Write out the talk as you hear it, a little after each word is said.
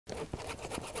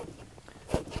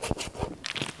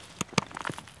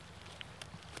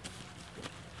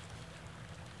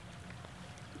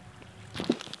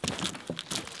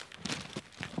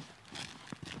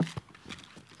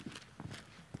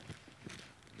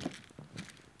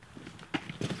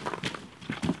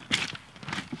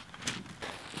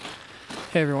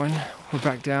Hey everyone, we're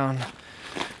back down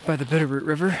by the Bitterroot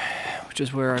River, which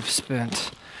is where I've spent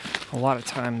a lot of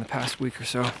time the past week or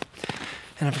so.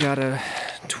 And I've got a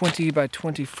 20 by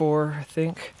 24, I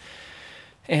think,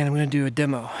 and I'm going to do a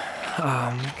demo.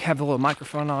 Have a little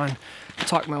microphone on,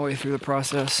 talk my way through the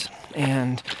process,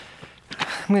 and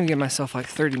I'm going to give myself like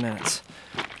 30 minutes,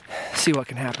 see what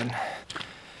can happen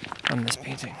on this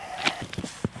painting.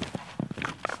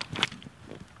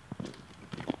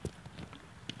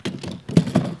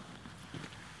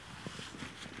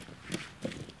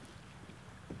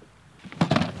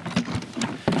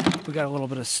 We got a little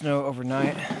bit of snow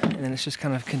overnight, and then it's just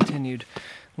kind of continued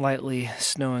lightly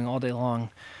snowing all day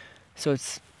long. So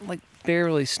it's like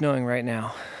barely snowing right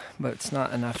now, but it's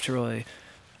not enough to really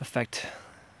affect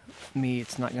me.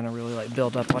 It's not going to really like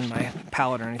build up on my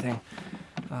palette or anything.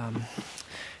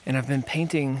 And I've been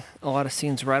painting a lot of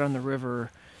scenes right on the river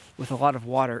with a lot of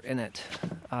water in it.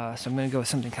 So I'm going to go with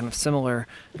something kind of similar.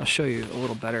 I'll show you a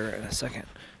little better in a second,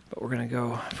 but we're going to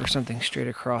go for something straight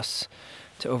across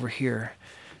to over here.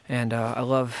 And I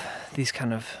love these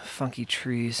kind of funky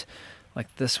trees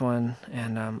like this one,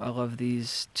 and I love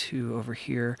these two over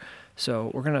here.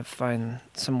 So we're gonna find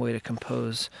some way to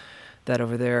compose that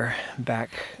over there back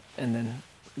and then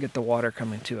get the water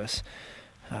coming to us,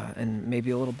 and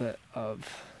maybe a little bit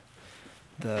of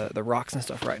the rocks and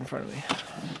stuff right in front of me.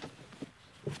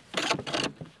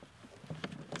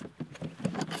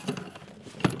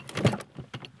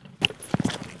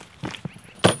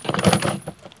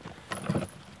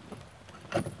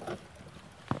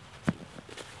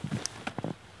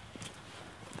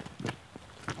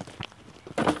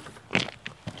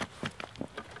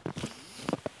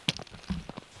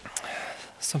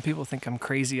 Some people think I'm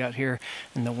crazy out here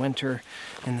in the winter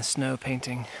in the snow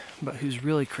painting, but who's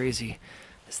really crazy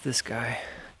is this guy.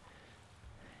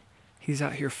 He's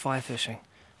out here fly fishing.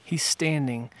 He's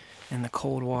standing in the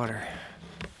cold water.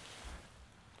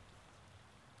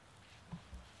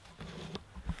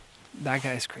 That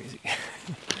guy's crazy.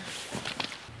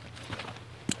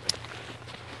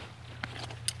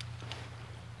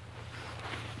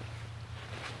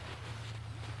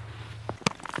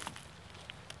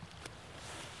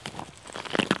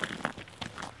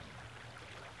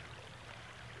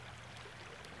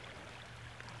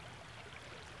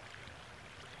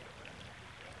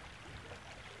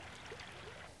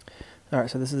 Alright,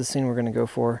 so this is the scene we're going to go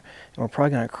for, and we're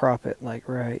probably going to crop it like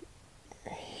right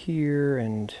here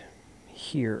and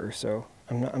here or so.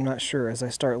 I'm not sure. As I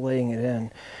start laying it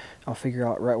in, I'll figure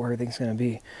out right where everything's going to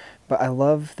be. But I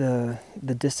love the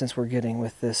distance we're getting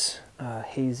with this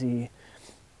hazy,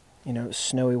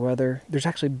 snowy weather. There's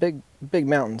actually big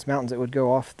mountains that would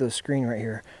go off the screen right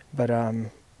here, but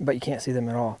you can't see them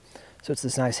at all. So it's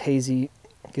this nice hazy,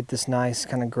 get this nice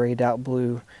kind of grayed out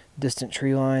blue distant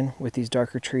tree line with these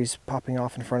darker trees popping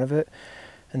off in front of it,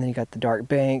 and then you got the dark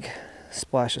bank,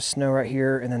 splash of snow right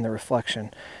here, and then the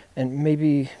reflection. And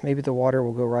maybe the water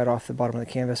will go right off the bottom of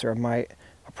the canvas, or I'll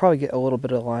probably get a little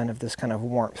bit of a line of this kind of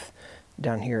warmth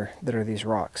down here that are these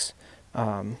rocks.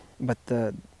 But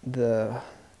the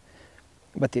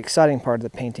exciting part of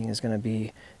the painting is going to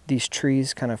be these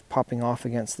trees kind of popping off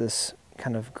against this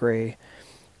kind of gray,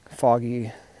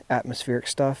 foggy, atmospheric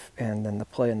stuff, and then the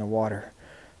play in the water.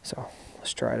 So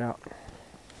let's try it out.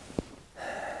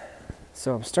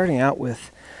 So I'm starting out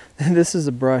with, this is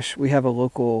a brush. We have a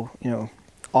local,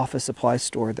 office supply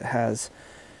store that has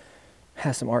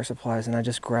some art supplies, and I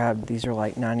just grabbed, these are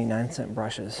like 99-cent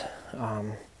brushes.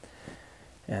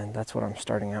 And that's what I'm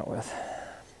starting out with.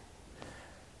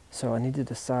 So I need to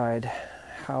decide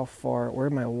where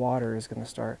my water is going to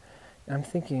start. And I'm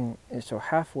thinking, so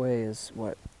halfway is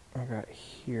what I've got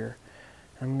here.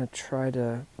 I'm going to try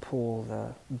to pull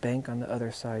the bank on the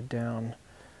other side down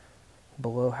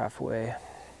below halfway.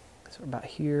 So about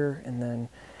here, and then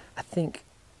I think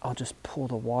I'll just pull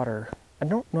the water. I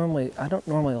don't normally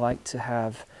like to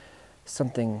have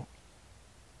something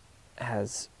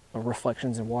has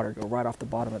reflections in water go right off the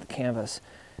bottom of the canvas.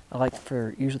 I like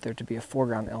for usually there to be a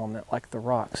foreground element like the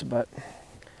rocks, but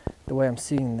the way I'm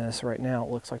seeing this right now, it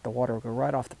looks like the water will go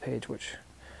right off the page, which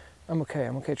I'm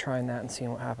okay trying that and seeing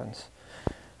what happens.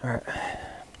 All right,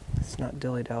 let's not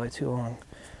dilly-dally too long.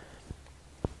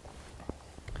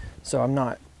 So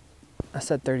I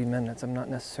said 30 minutes. I'm not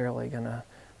necessarily gonna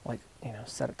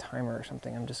set a timer or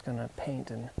something. I'm just gonna paint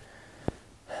and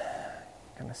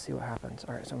kind of see what happens.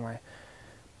 All right, so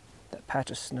that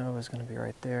patch of snow is gonna be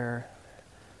right there.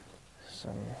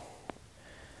 Some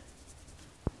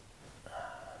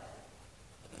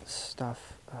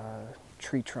stuff,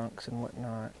 tree trunks and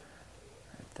whatnot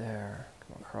right there.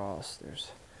 Come across,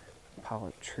 there's pile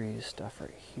of trees stuff right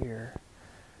here.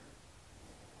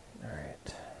 All right.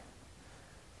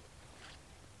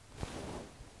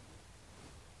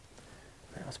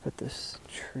 this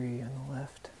tree on the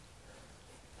left.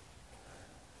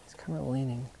 It's kind of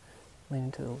leaning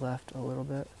to the left a little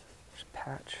bit. There's a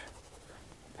patch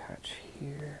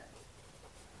here.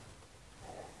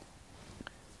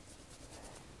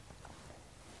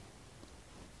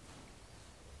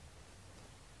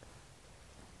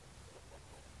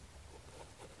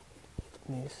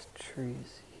 These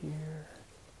trees here,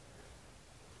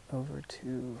 over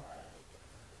to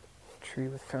a tree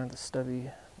with kind of the stubby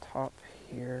top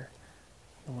here.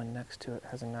 The one next to it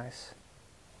has a nice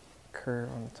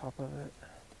curve on the top of it.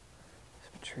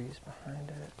 Some trees behind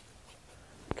it.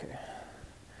 Okay.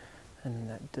 And then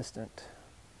that distant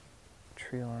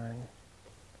tree line,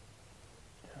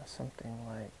 something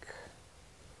like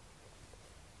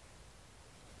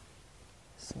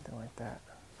that.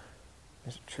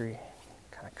 There's a tree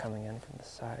kind of coming in from the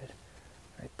side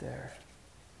right there.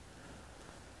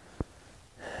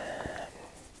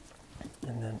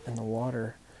 And then in the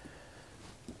water,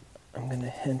 I'm going to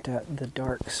hint at the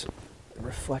darks, the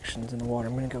reflections in the water.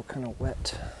 I'm going to go kind of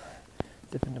wet,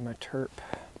 dip into my terp.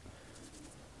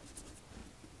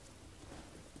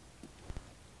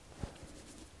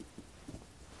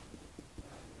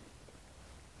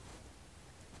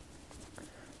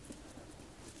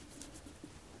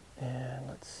 And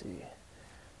let's see.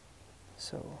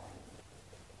 So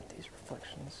these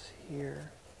reflections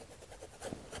here.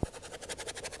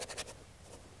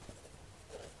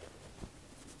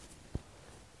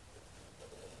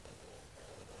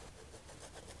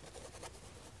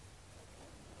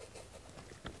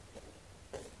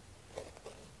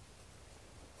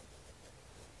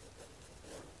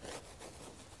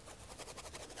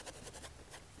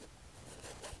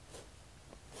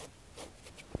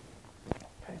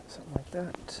 Something like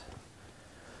that.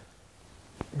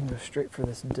 I'm going to go straight for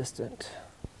this distant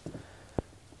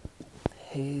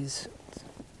haze.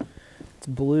 It's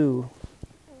blue.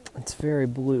 It's very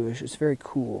bluish. It's very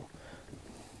cool.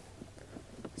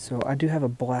 So I do have a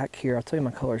black here. I'll tell you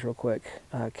my colors real quick.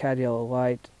 Cad yellow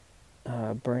light,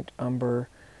 burnt umber,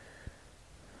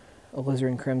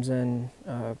 alizarin crimson,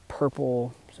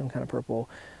 purple, some kind of purple,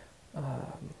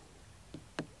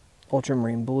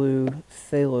 ultramarine blue,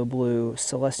 phthalo blue,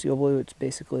 celestial blue. It's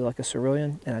basically like a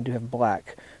cerulean, and I do have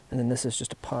black. And then this is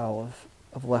just a pile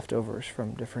of leftovers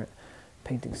from different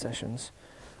painting sessions.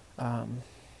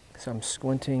 So I'm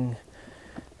squinting.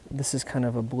 This is kind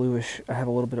of a bluish. I have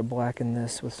a little bit of black in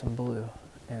this with some blue,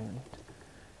 and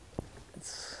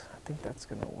I think that's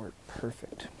going to work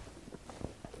perfect.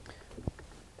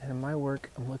 And in my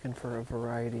work, I'm looking for a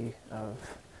variety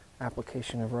of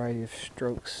application, a variety of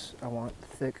strokes. I want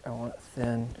thick, I want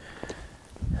thin,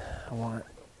 I want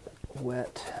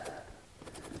wet.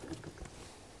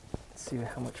 Let's see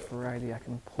how much variety I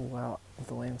can pull out of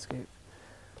the landscape.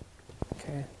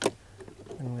 Okay,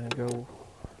 I'm going to go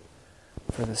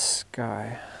for the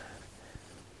sky.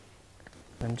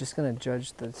 I'm just going to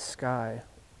judge the sky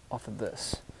off of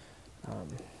this.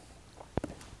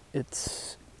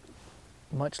 It's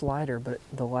much lighter, but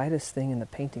the lightest thing in the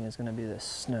painting is going to be this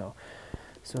snow.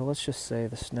 So let's just say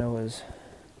the snow is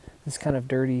this kind of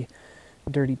dirty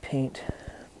paint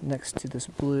next to this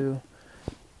blue.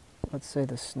 Let's say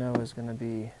the snow is going to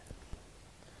be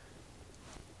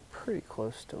pretty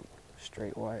close to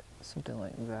straight white, something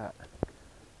like that.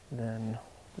 Then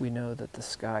we know that the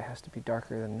sky has to be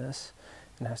darker than this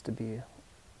and has to be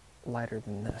lighter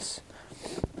than this.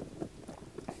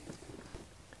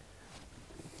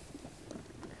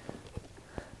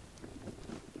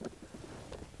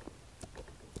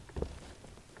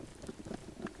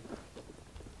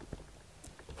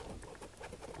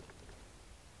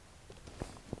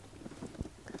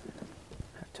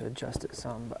 To adjust it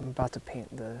some, but I'm about to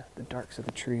paint the darks of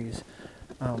the trees.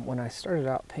 When I started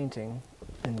out painting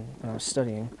and when I was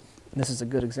studying, this is a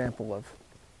good example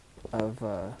of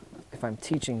if I'm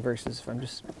teaching versus if I'm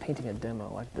just painting a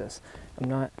demo like this.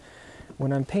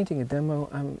 When I'm painting a demo,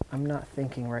 I'm not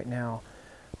thinking right now,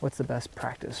 what's the best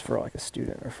practice for like a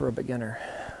student or for a beginner.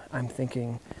 I'm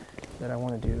thinking that I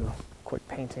want to do quick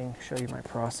painting, show you my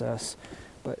process,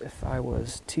 but if I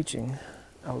was teaching,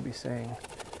 I would be saying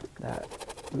that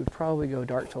we would probably go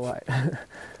dark to light.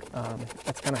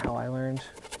 That's kind of how I learned.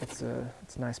 It's a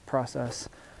nice process,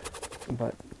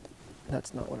 but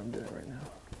that's not what I'm doing right now.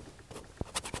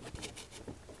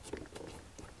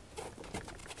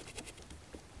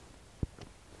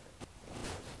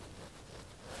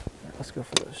 All right, let's go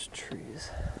for those trees.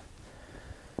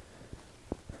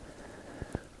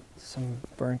 Some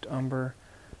burnt umber,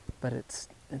 but it's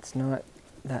not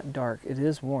that dark. It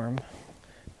is warm.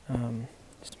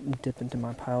 Just dip into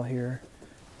my pile here.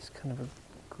 It's kind of a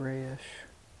grayish.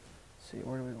 Let's see,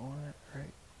 where do we want it?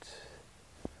 Right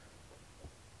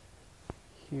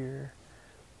here.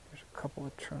 There's a couple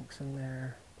of trunks in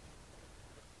there.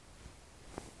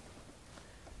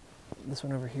 This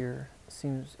one over here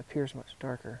appears much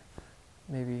darker.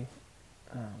 Maybe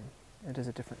it is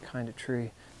a different kind of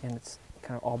tree, and it's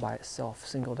kind of all by itself,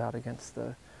 singled out against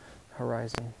the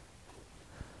horizon.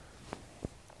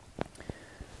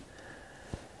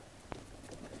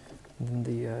 And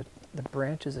then the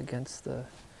branches against the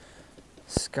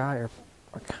sky are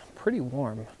pretty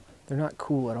warm. They're not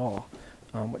cool at all,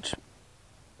 which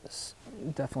is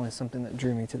definitely something that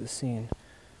drew me to the scene.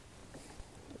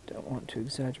 Don't want to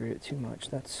exaggerate it too much.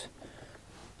 That's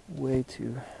way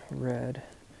too red.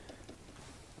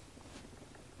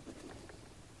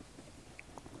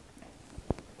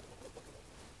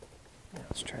 Yeah,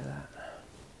 let's try that.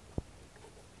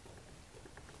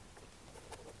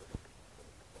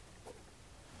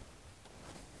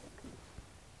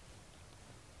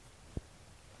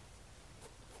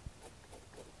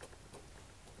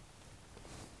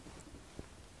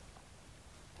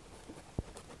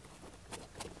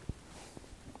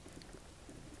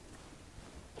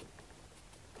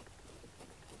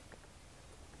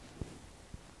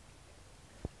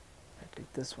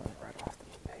 Take this one right off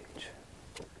the page.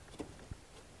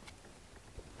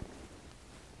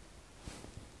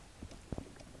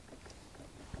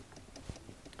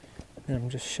 And I'm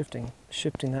just shifting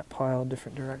that pile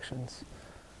different directions.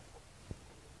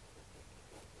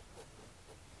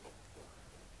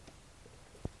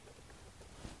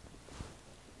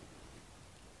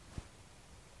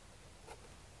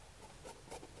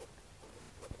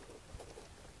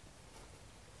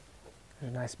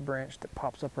 There's a nice branch that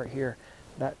pops up right here.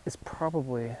 That is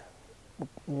probably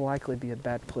likely be a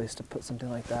bad place to put something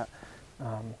like that.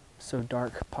 So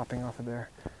dark popping off of there.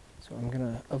 So I'm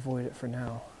gonna avoid it for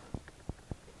now.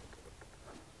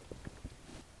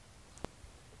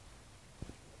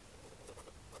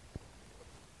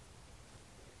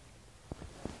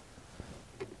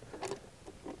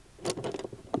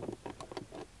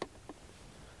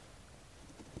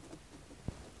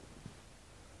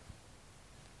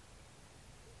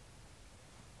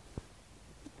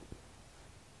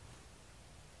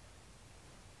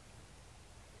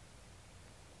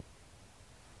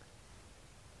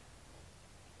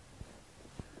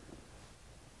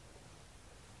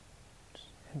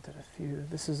 Hinted a few.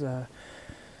 This is a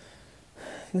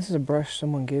brush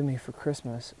someone gave me for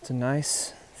Christmas. It's a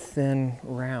nice thin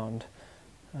round.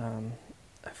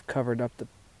 I've covered up the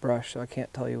brush, so I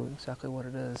can't tell you exactly what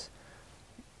it is,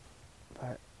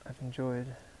 but I've enjoyed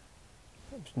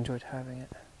having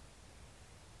it.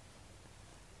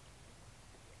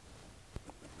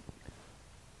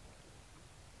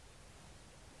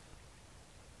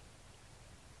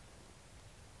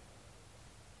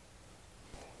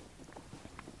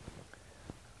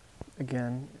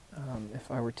 Again, if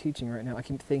I were teaching right now, I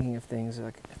keep thinking of things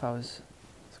like if I was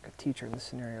like a teacher in this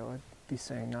scenario, I'd be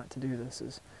saying not to do this,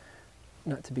 is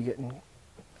not to be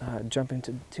jump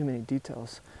into too many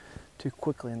details too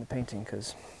quickly in the painting,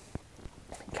 because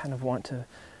you kind of want to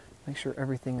make sure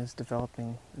everything is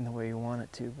developing in the way you want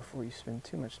it to before you spend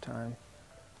too much time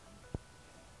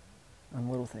on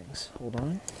little things. Hold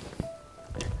on.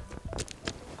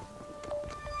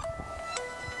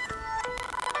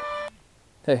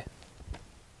 Hey.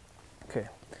 Okay.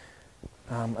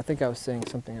 I think I was saying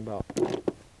something about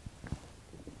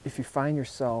if you find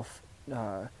yourself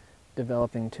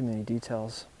developing too many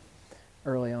details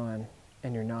early on,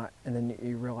 and and then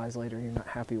you realize later you're not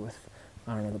happy with,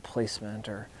 I don't know, the placement,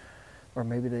 or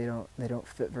maybe they don't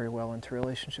fit very well into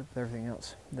relationship with everything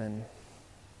else, then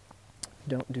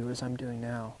don't do as I'm doing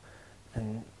now,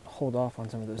 and hold off on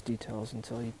some of those details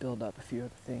until you build up a few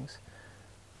other things.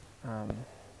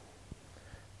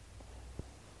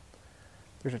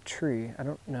 There's a tree. I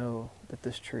don't know that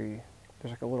this tree,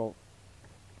 there's like a little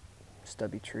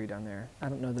stubby tree down there. I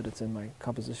don't know that it's in my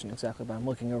composition exactly, but I'm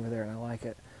looking over there and I like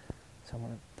it, so I'm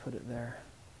going to put it there.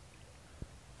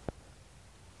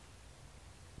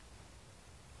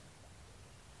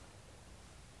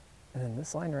 And then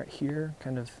this line right here,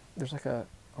 kind of, there's like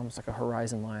almost like a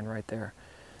horizon line right there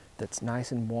that's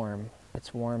nice and warm.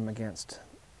 It's warm against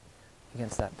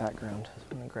that background. So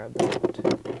I'm going to grab that.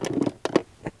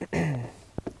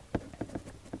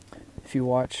 If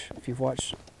you've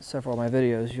watched several of my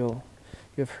videos,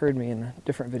 you've heard me in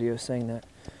different videos saying that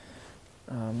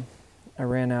I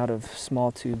ran out of small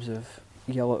tubes of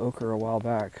yellow ochre a while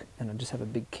back, and I just have a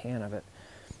big can of it.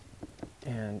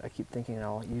 And I keep thinking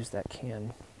I'll use that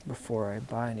can before I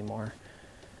buy any more,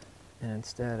 and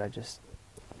instead I just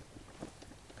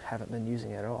haven't been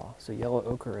using it at all. So yellow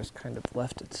ochre has kind of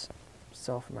left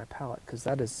itself in my palette, because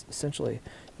that is essentially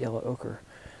yellow ochre.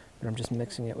 But I'm just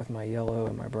mixing it with my yellow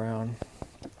and my brown.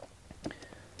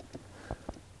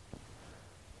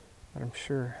 But I'm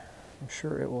sure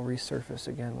it will resurface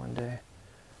again one day.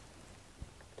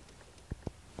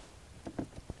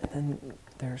 And then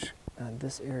there's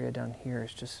this area down here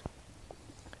is just,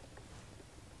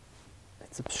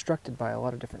 it's obstructed by a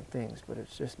lot of different things, but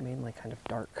it's just mainly kind of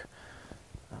dark.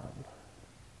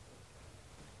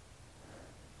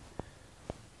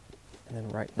 And then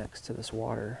right next to this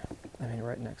water,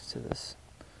 right next to this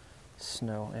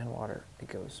snow and water, it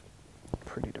goes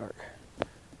pretty dark.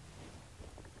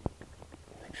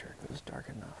 Make sure it goes dark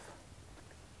enough.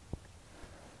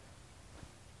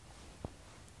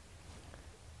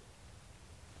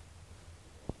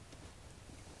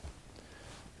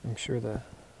 I'm sure the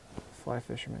fly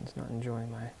fisherman's not enjoying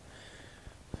my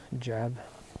jab,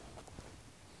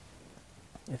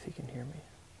 if he can hear me.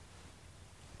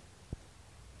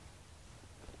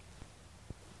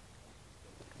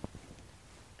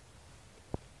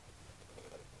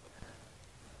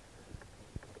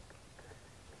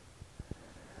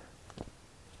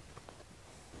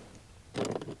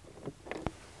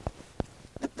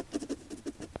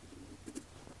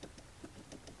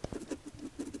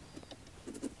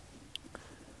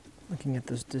 Looking at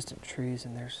those distant trees,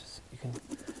 and you can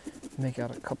make out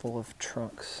a couple of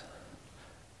trunks.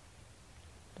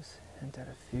 Just hint at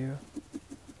a few.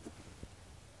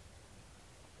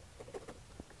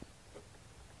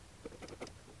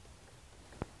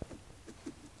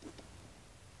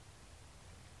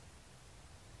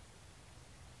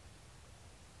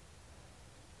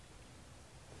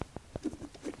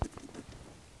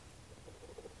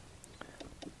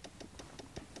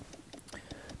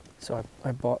 So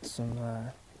I bought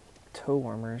some toe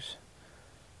warmers,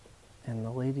 and the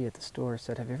lady at the store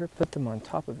said, "Have you ever put them on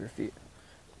top of your feet?"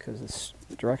 Because this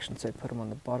directions say put them on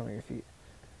the bottom of your feet.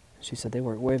 She said they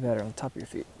work way better on top of your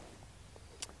feet.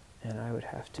 And I would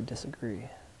have to disagree.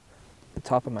 The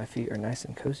top of my feet are nice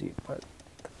and cozy, but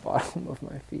the bottom of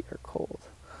my feet are cold.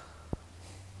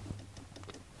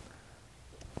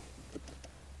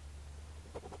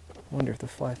 I wonder if the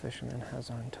fly fisherman has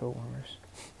on toe warmers.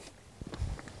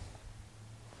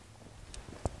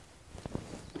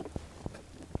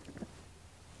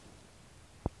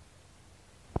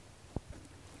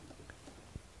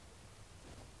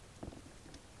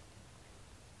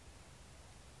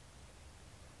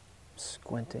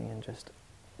 Squinting, and just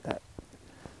that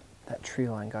tree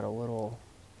line got a little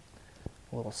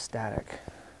static,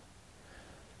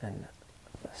 and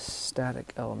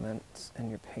static elements in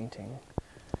your painting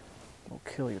will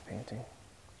kill your painting.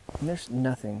 And there's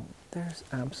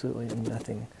absolutely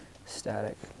nothing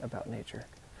static about nature.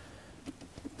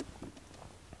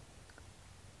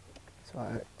 So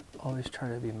I always try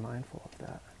to be mindful of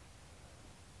that.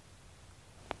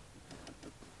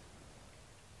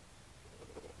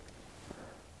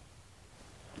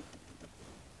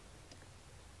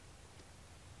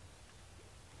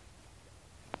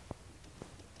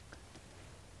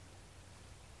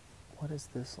 What is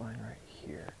this line right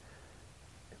here?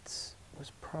 It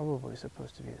was probably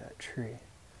supposed to be that tree,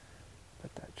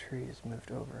 but that tree is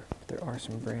moved over. There are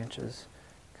some branches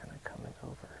kind of coming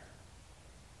over.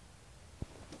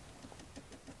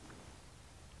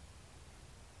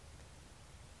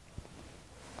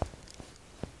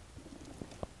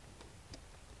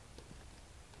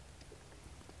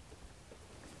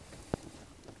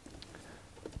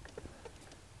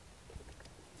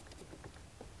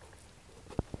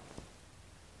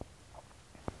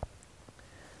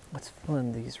 Let's fill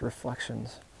in these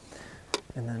reflections,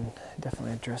 and then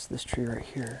definitely address this tree right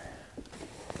here.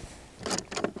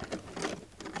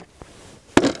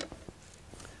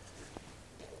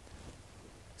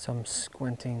 So I'm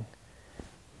squinting.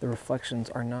 The reflections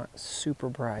are not super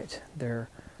bright. They're,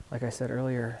 like I said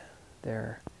earlier,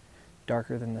 they're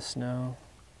darker than the snow.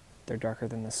 They're darker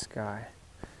than the sky.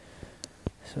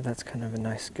 So that's kind of a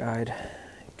nice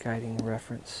guiding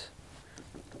reference.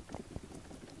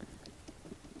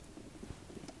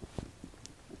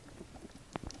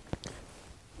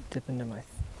 Dip into my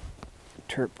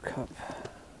terp cup.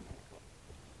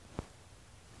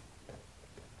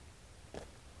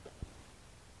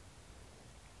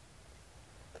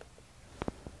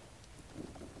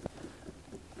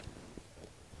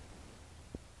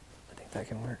 I think that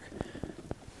can work.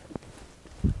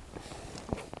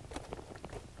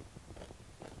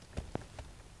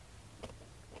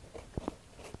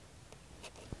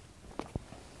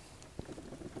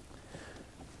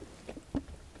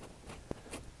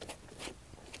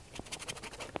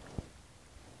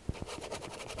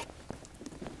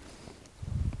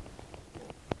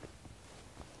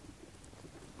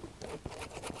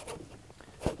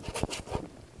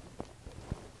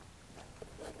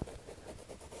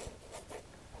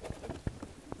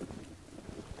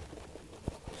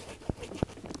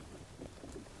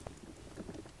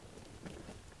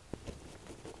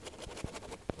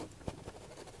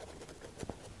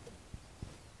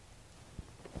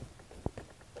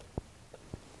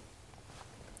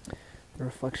 the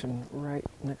reflection right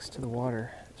next to the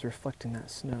water is reflecting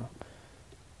that snow.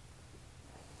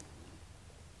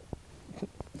 Let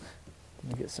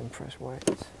me get some fresh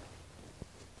whites.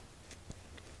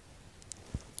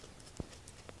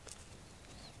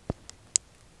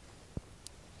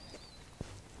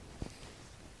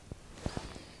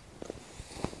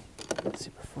 Let's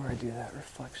see, before I do that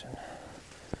reflection,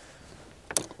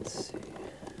 let's see.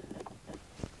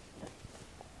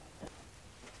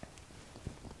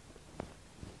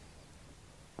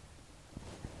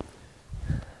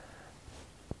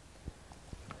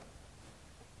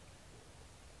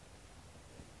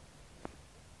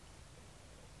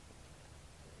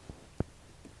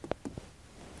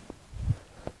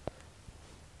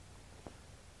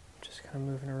 Just kind of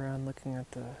moving around, looking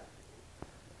at that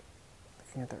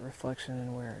reflection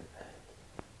and where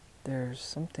there's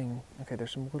something. Okay,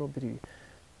 there's some little bitty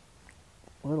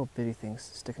things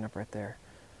sticking up right there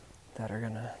that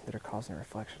are causing a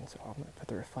reflection. So I'm gonna put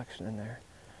the reflection in there,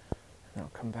 and I'll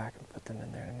come back and put them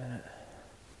in there in a minute,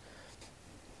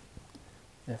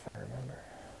 if I remember.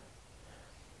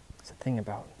 It's the thing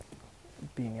about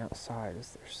being outside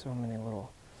is there's so many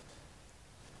little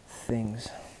things.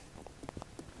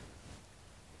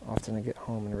 Often I get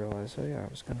home and realize, oh yeah, I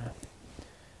was gonna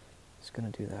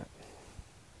do that.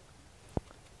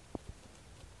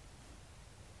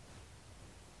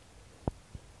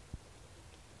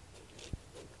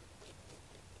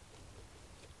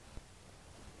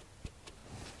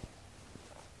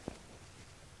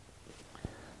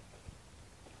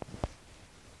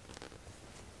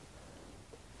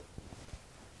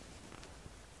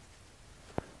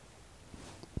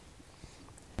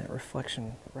 That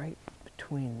reflection right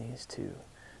between these two,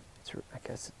 I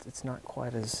guess it's not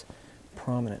quite as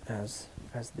prominent as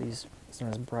these. It's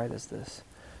not as bright as this.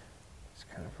 It's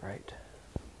kind of right.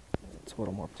 It's a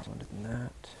little more prominent than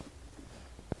that.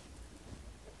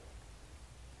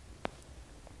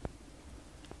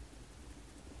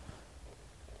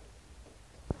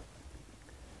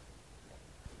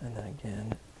 And then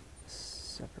again,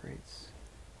 separates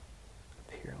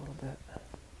up here a little bit.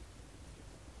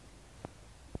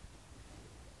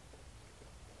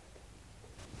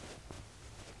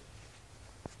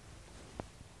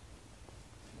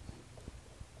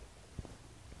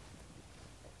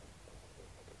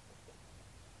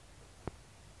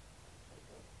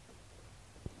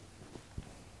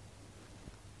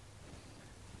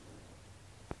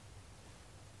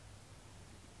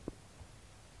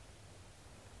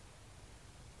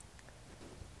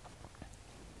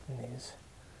 These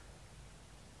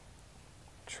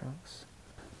trunks,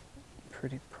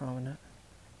 pretty prominent.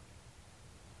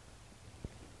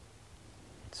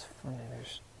 It's funny,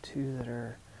 there's two that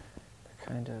are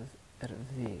kind of at a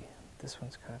V. This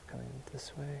one's kind of coming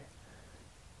this way,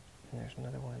 and there's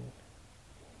another one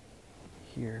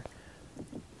here.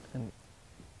 And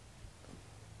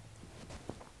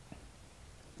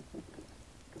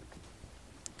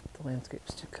the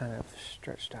landscape's too kind of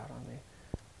stretched out on me.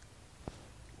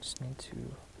 Just need to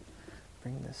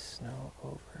bring this snow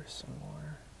over some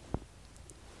more.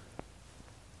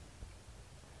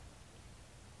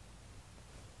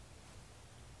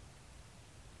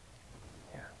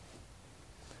 Yeah.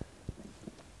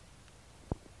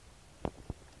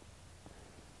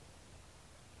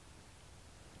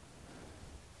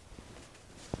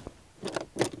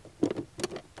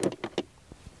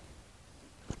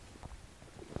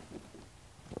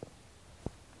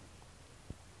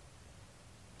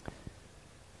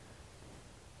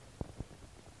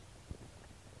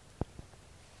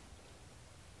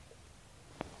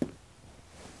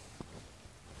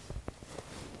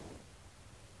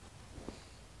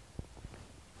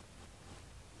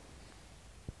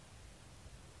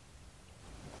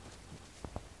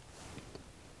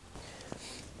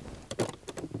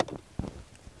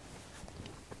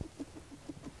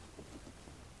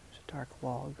 Dark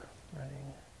log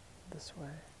running this way.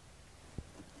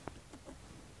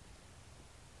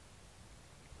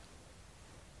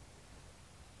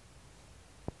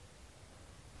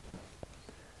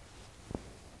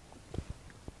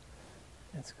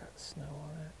 It's got snow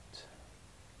on it.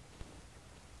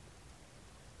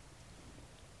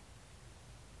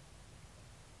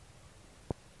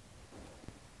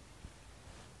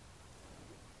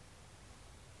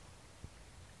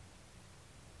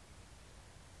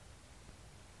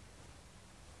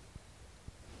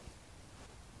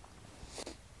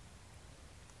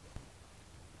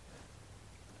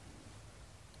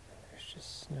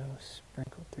 Just snow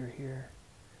sprinkled through here.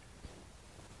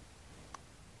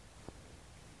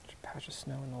 There's a patch of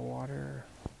snow in the water.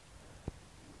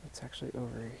 It's actually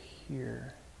over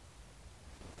here.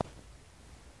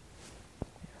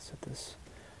 Yeah, so this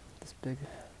big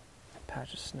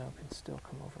patch of snow can still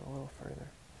come over a little further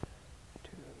to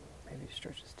maybe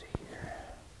stretches to here.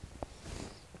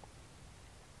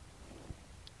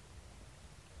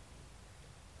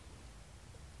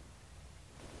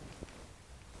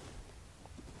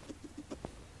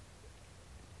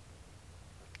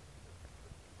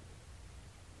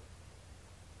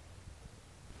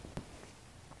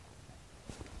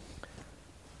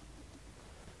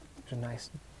 A nice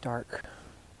dark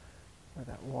where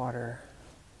that water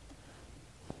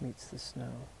meets the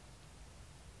snow.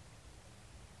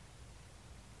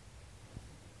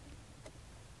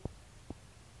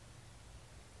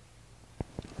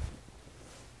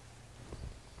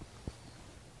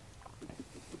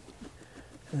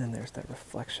 And then there's that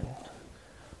reflection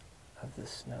of the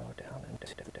snow down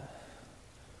into the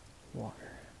water.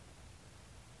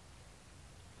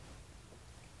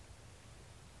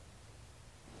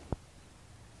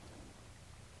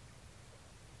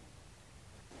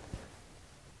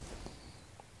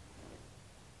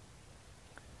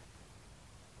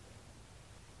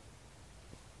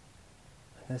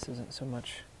 This isn't so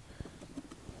much,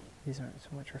 these aren't so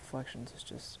much reflections, it's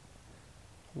just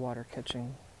water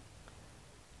catching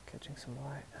some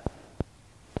light.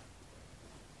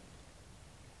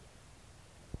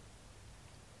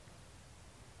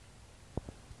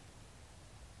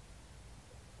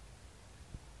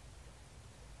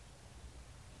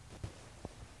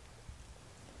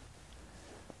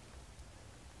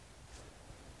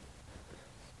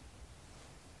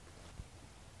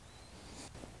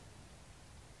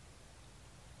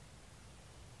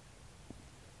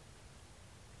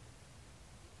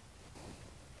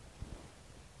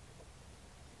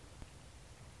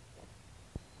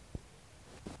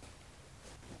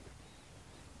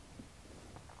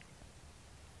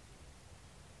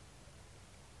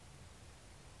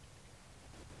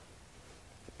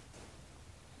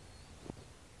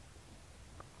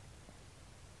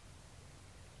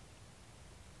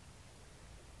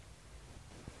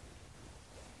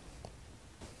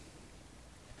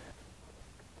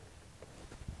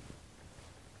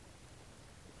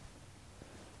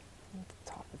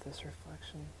 This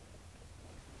reflection.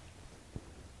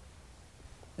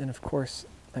 And of course,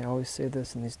 I always say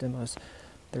this in these demos,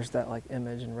 there's that like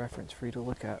image and reference for you to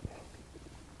look at.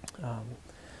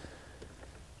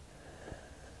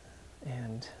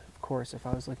 And of course, if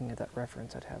I was looking at that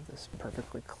reference, I'd have this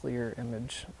perfectly clear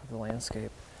image of the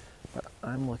landscape. But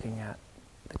I'm looking at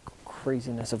the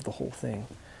craziness of the whole thing.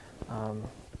 And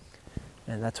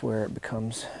that's where it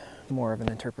becomes more of an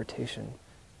interpretation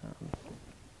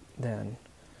than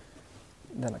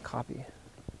a copy.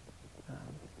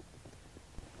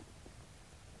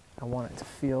 I want it to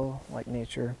feel like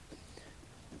nature,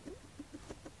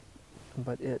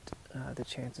 but the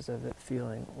chances of it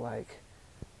feeling like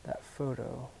that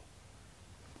photo,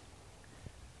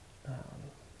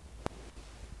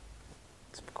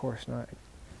 it's of course not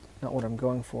what I'm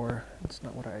going for. It's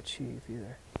not what I achieve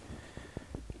either.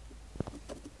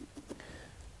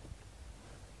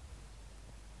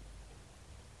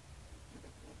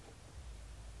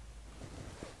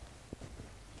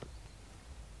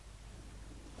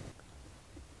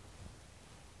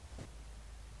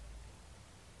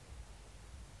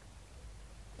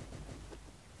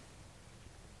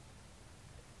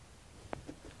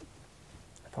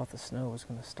 I thought the snow was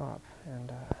going to stop,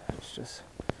 and it's just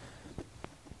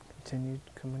continued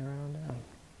coming around down.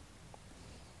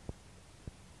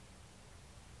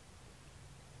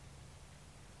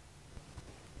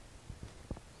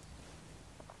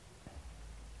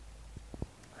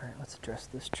 All right, let's address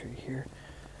this tree here.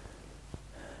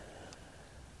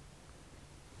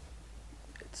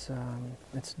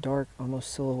 It's dark,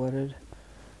 almost silhouetted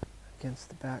against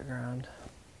the background.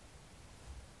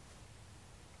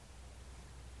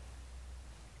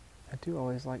 I do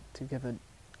always like to give a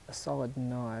solid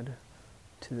nod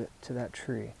to that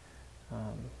tree.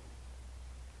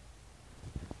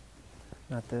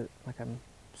 Not that, like I'm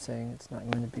saying, it's not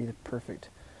going to be the perfect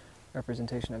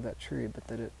representation of that tree, but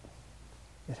that it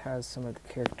has some of the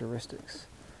characteristics,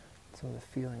 some of the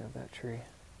feeling of that tree.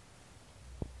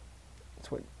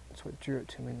 It's what drew it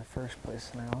to me in the first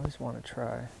place, and I always want to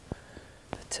try,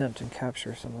 attempt and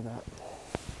capture some of that.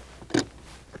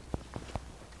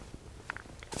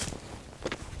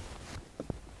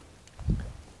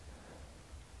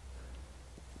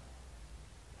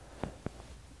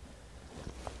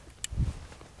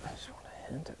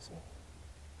 At some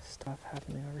stuff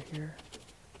happening over here.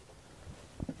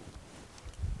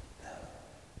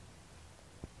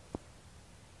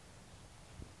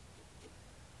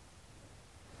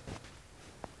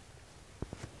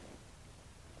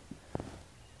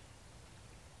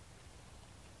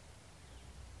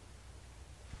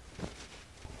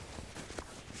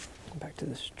 to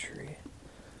this tree.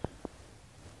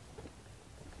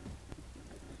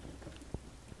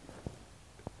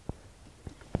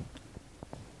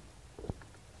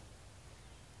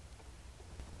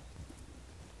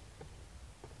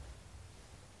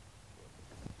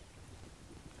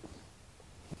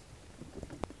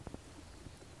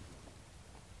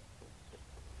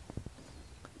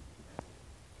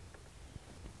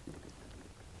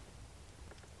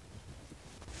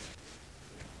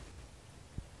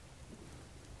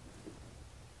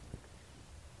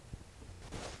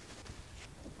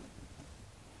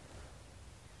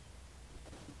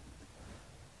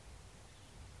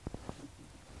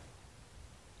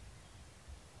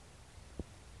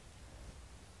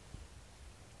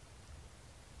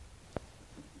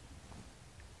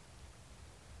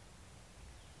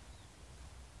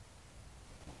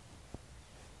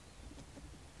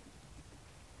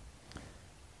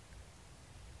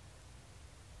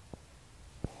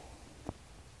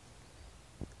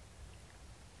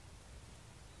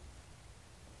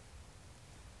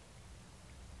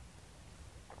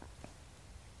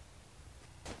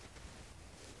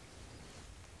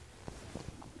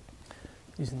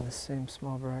 Using this same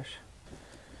small brush,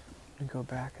 I'm going to go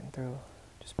back and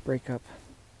just break up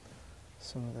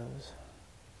some of those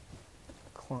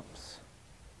clumps.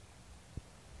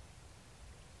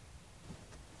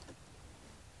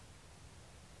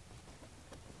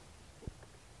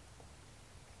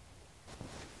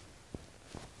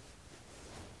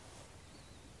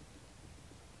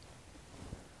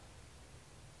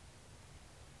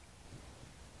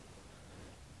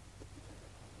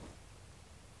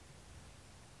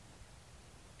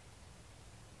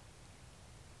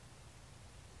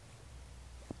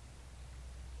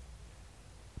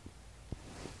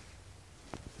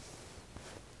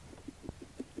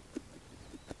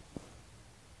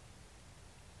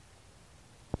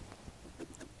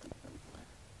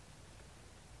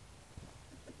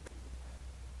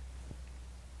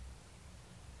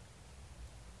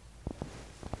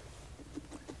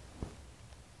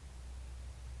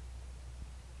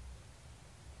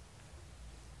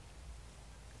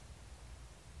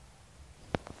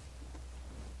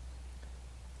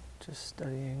 Just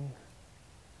studying.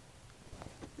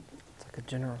 It's like a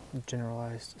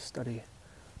generalized study. Here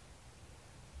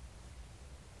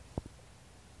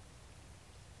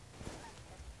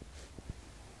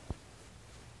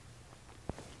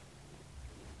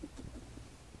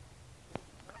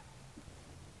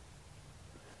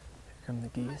come the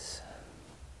geese.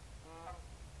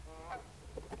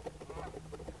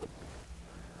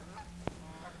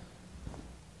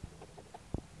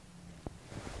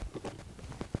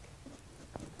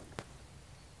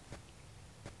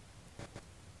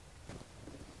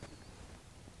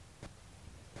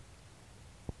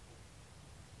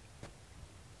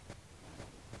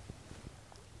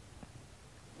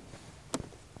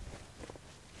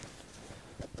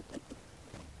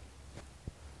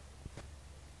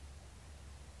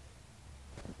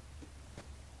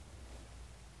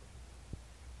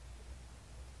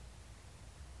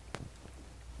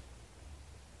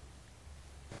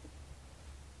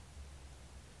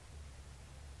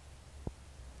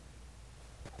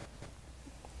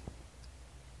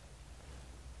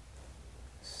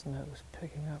 Snow's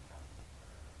picking up.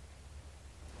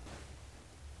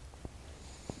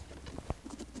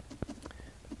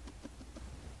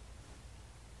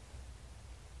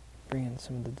 Bring in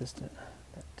some of the distant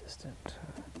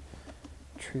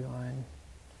tree line.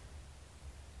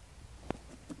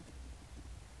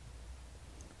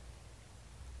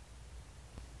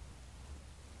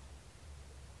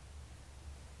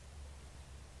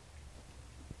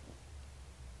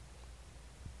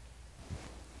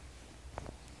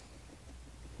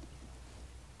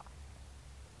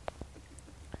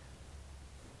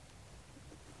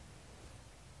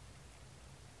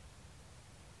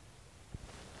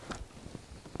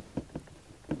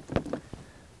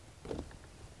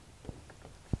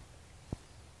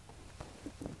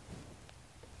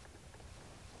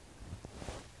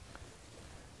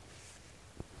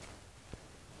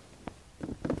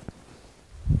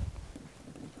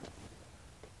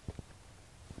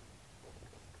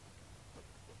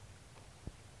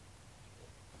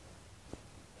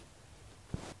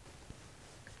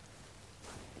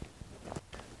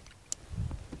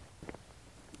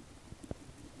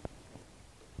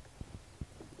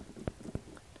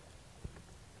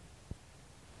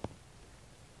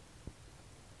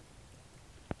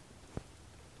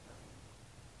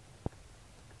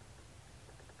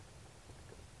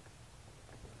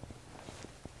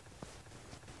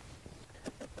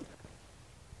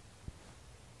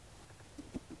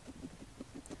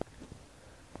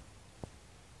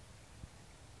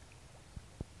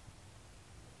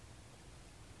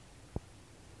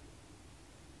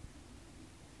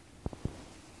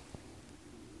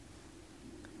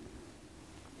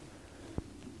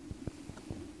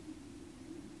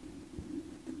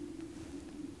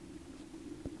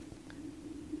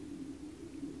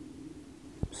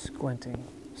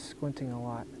 squinting a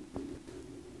lot,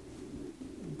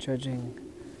 judging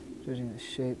the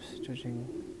shapes, judging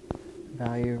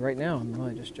value. Right now I'm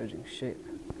really just judging shape,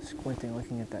 squinting,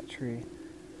 looking at that tree.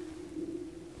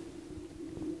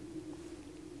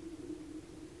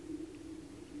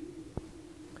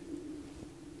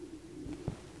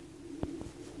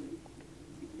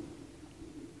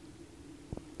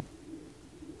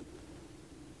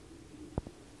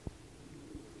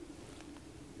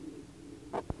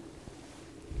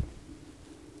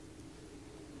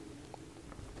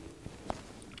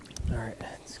 Alright,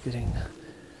 it's getting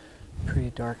pretty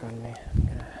dark on me. I'm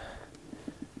gonna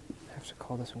have to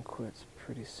call this one quits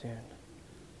pretty soon.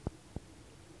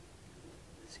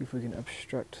 See if we can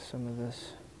obstruct some of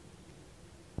this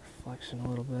reflection a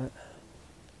little bit.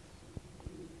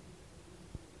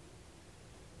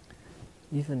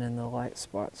 Even in the light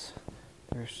spots,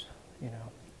 there's,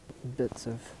 bits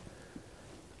of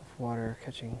water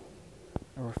catching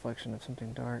a reflection of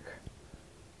something dark.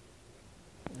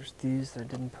 There's these that I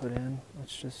didn't put in.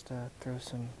 Let's just throw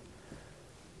some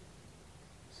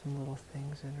little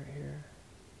things in right here.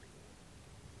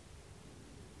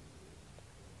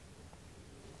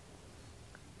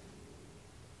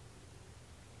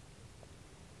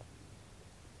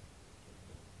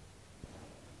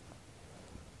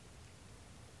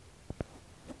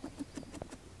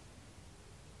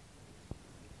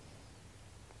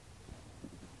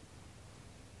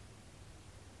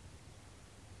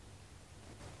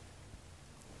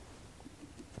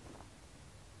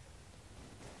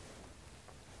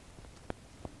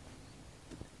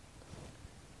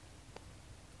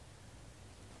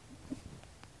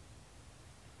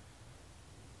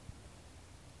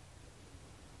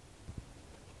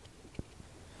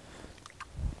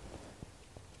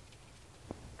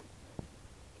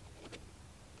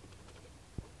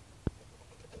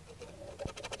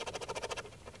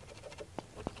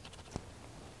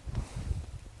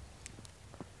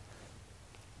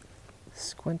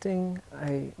 Squinting,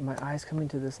 my eyes coming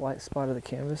to this light spot of the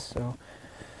canvas, so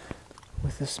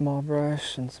with a small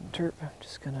brush and some turp, I'm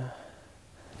just gonna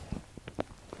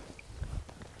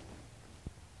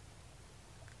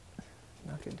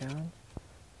knock it down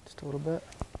just a little bit.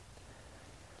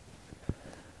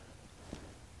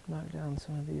 Knock down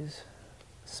some of these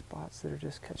spots that are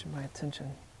just catching my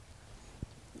attention.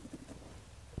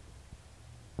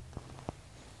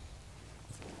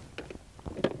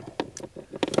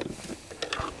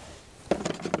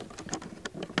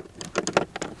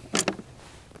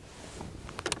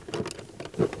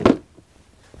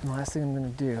 And the last thing I'm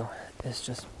going to do is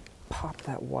just pop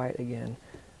that white again.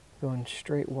 Going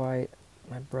straight white.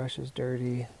 My brush is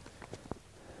dirty.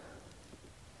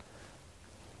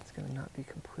 It's going to not be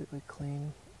completely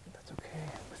clean. That's okay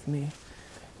with me.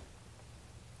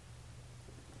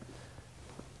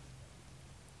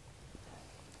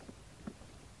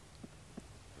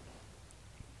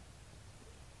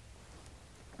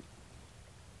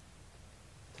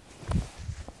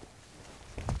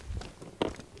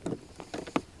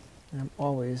 And I'm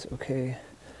always okay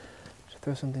to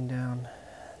throw something down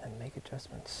and make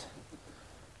adjustments.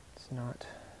 It's not,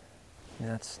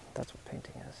 that's what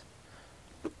painting is.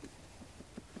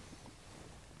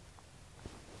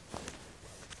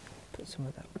 Put some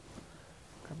of that,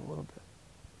 grab a little bit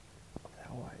of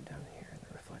that white down here in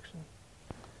the reflection.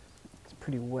 It's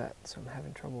pretty wet, so I'm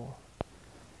having trouble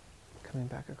coming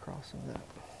back across some of that.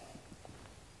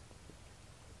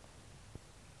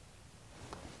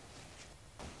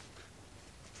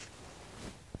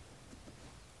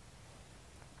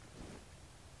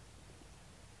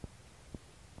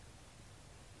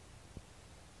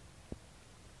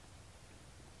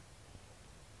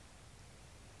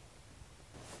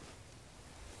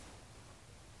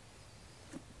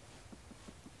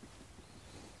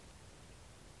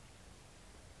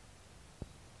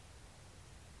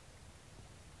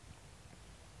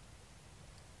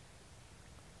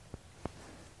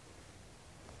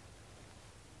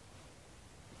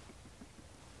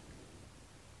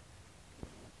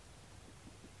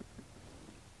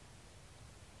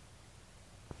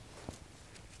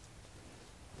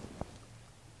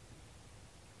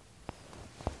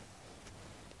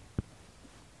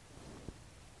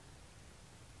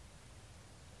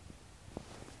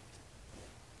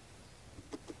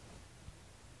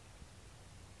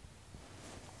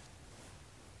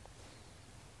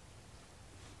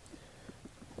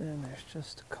 Then there's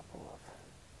just a couple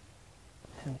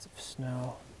of hints of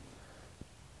snow.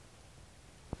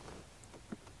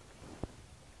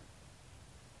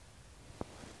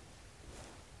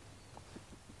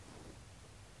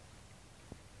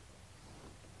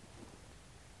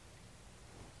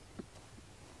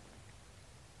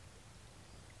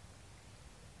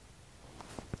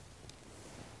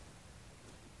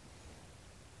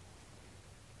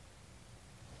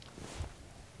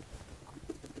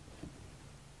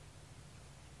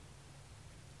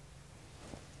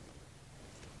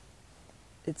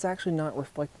 it's actually not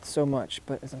reflected so much,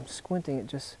 but as I'm squinting,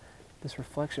 this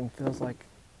reflection feels like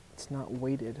it's not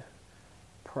weighted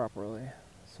properly.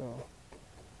 So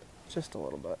just a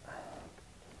little bit.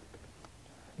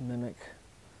 Mimic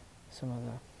some of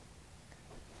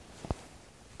the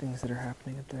things that are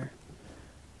happening up there.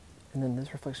 And then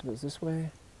this reflection goes this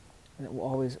way, and it will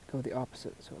always go the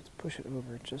opposite. So let's push it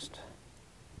over just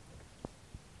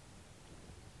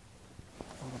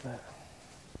a little bit.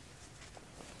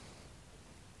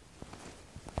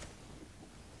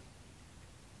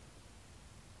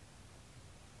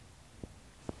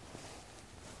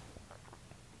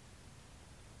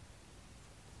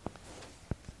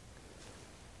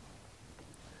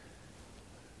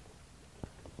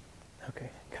 Okay,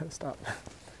 gotta stop.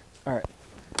 All right,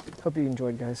 hope you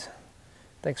enjoyed, guys.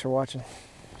 Thanks for watching.